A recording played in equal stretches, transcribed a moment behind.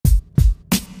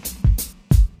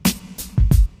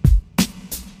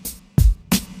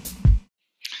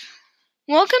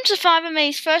Welcome to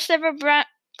 5MA's first ever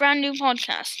brand new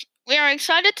podcast. We are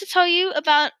excited to tell you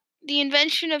about the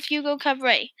invention of Hugo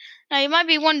Cabret. Now, you might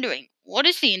be wondering, what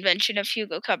is the invention of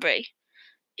Hugo Cabret?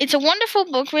 It's a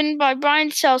wonderful book written by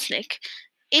Brian Selznick.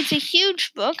 It's a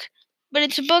huge book, but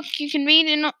it's a book you can read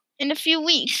in a few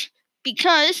weeks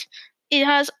because it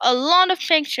has a lot of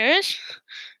pictures.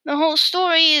 The whole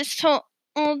story is told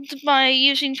by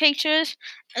using pictures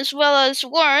as well as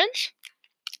words,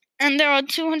 and there are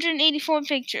 284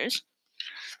 pictures.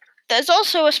 There's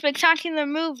also a spectacular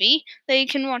movie that you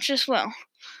can watch as well.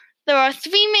 There are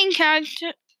three main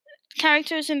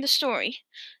characters in the story: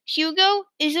 Hugo,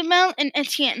 Isabelle, and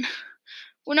Etienne.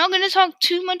 We're not going to talk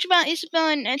too much about Isabelle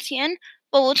and Etienne,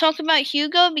 but we'll talk about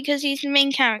Hugo because he's the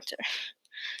main character.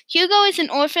 Hugo is an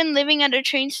orphan living at a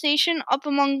train station up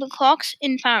among the clocks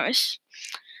in Paris.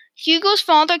 Hugo's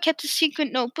father kept a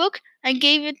secret notebook and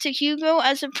gave it to Hugo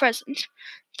as a present.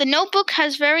 The notebook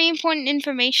has very important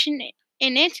information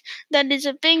in it that is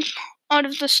a big part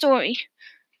of the story.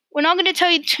 We're not going to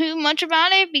tell you too much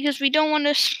about it because we don't want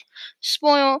to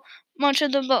spoil much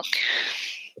of the book.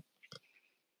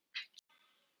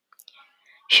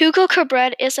 Hugo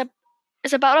Cabret is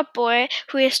about a boy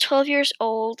who is 12 years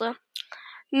old.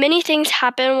 Many things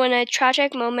happen when a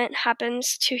tragic moment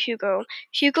happens to Hugo.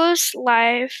 Hugo's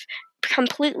life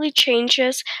completely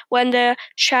changes when the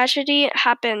tragedy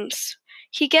happens.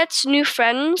 He gets new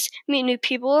friends, meet new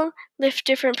people, live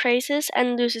different places,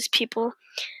 and loses people.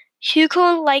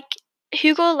 Hugo likes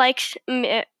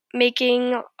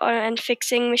making and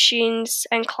fixing machines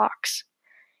and clocks.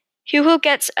 Hugo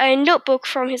gets a notebook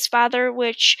from his father,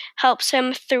 which helps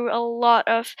him through a lot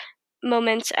of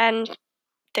moments and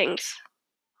things.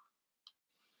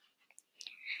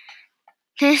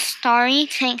 This story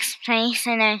takes place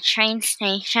in a train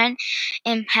station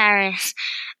in Paris,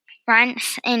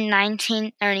 France in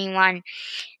 1931.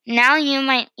 Now you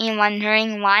might be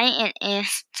wondering why it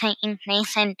is taking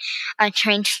place in a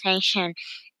train station.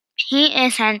 He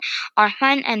is an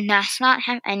orphan and does not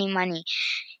have any money.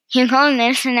 Hugo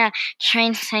lives in a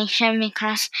train station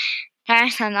because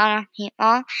there's a lot of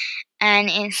people and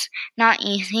it's not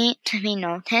easy to be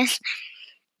noticed,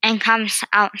 and comes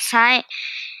outside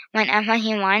whenever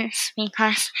he wants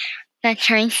because the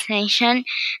train station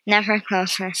never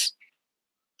closes.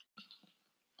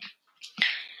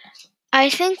 I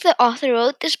think the author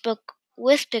wrote this book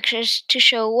with pictures to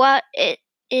show what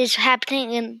is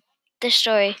happening in the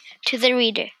story to the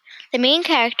reader. The main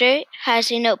character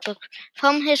has a notebook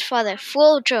from his father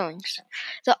full of drawings.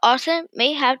 The author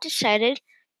may have decided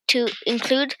to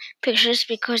include pictures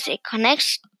because it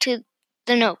connects to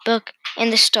the notebook in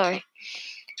the story.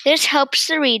 This helps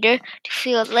the reader to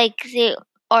feel like they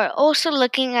are also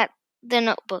looking at the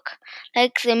notebook,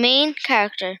 like the main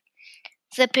character.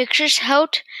 The pictures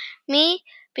helped me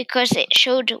because it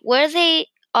showed where they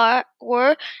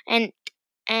were and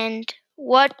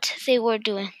what they were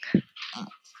doing.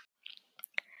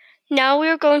 Now we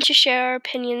are going to share our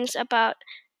opinions about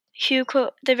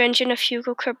the invention of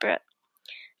Hugo Cabret.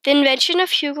 The Invention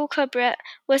of Hugo Cabret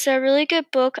was a really good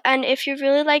book, and if you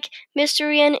really like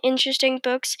mystery and interesting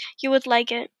books, you would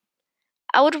like it.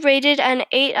 I would rate it an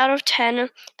 8 out of 10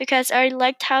 because I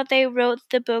liked how they wrote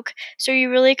the book so you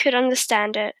really could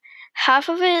understand it. Half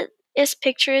of it is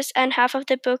pictures and half of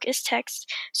the book is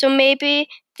text, so maybe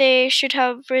they should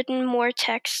have written more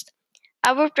text.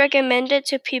 I would recommend it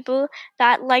to people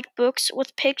that like books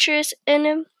with pictures in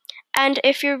them, and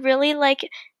if you really like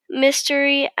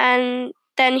mystery, and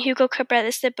then Hugo Cabret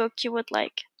is the book you would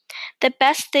like. The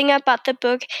best thing about the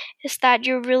book is that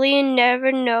you really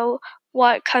never know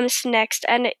what comes next,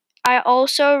 and I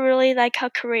also really like how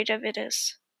creative it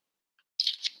is.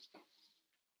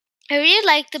 I really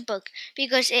like the book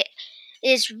because it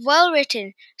is well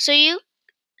written, so you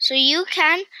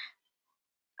can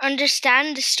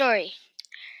understand the story.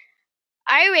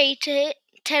 I rate it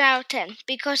 10 out of 10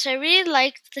 because I really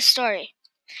liked the story.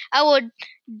 I would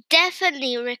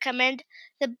definitely recommend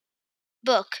the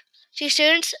book to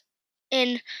students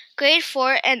in grade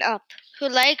 4 and up who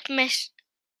like mysteries.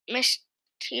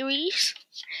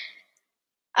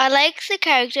 I like the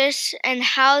characters and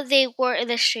how they were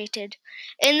illustrated.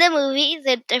 In the movie,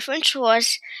 the difference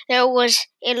was there was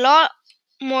a lot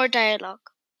more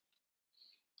dialogue.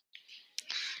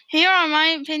 Here are my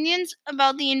opinions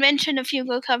about the invention of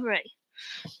Hugo Cabret.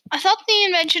 I thought the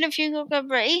invention of Hugo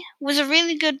Cabret was a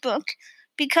really good book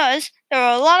because there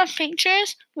are a lot of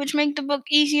pictures which make the book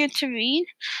easier to read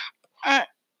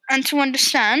and to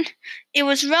understand. It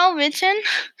was well written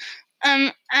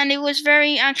and it was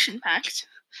very action-packed.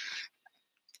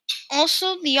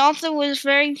 Also, the author was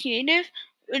very creative,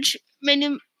 which made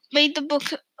made the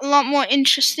book a lot more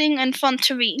interesting and fun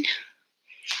to read.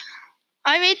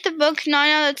 I rate the book 9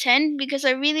 out of 10 because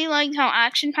I really liked how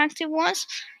action-packed it was,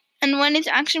 and when it's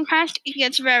action-packed, it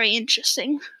gets very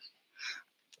interesting.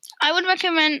 I would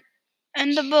recommend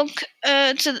the book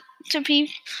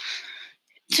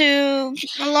to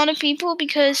a lot of people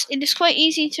because it is quite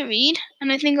easy to read,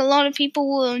 and I think a lot of people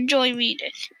will enjoy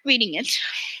reading it.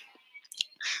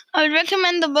 I would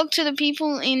recommend the book to the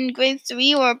people in grade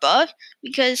 3 or above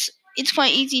because it's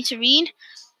quite easy to read,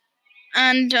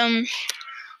 and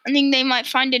I think they might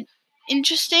find it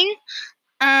interesting,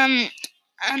 and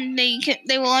they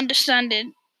will understand it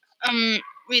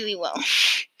really well.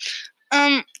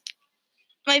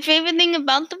 My favorite thing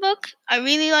about the book, I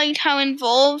really liked how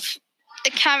involved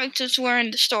the characters were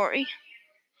in the story.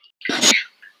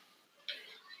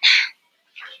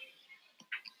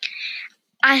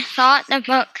 I thought the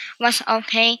book was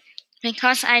okay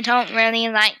because I don't really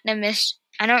like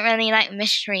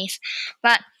mysteries,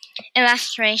 but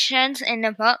illustrations in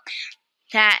the book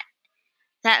that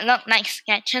looked like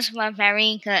sketches were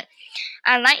very good.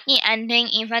 I like the ending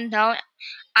even though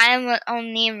I would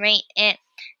only rate it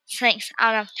 6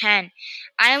 out of 10.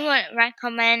 I would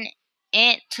recommend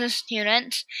it to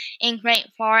students in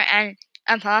grade 4 and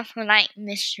above who like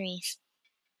mysteries.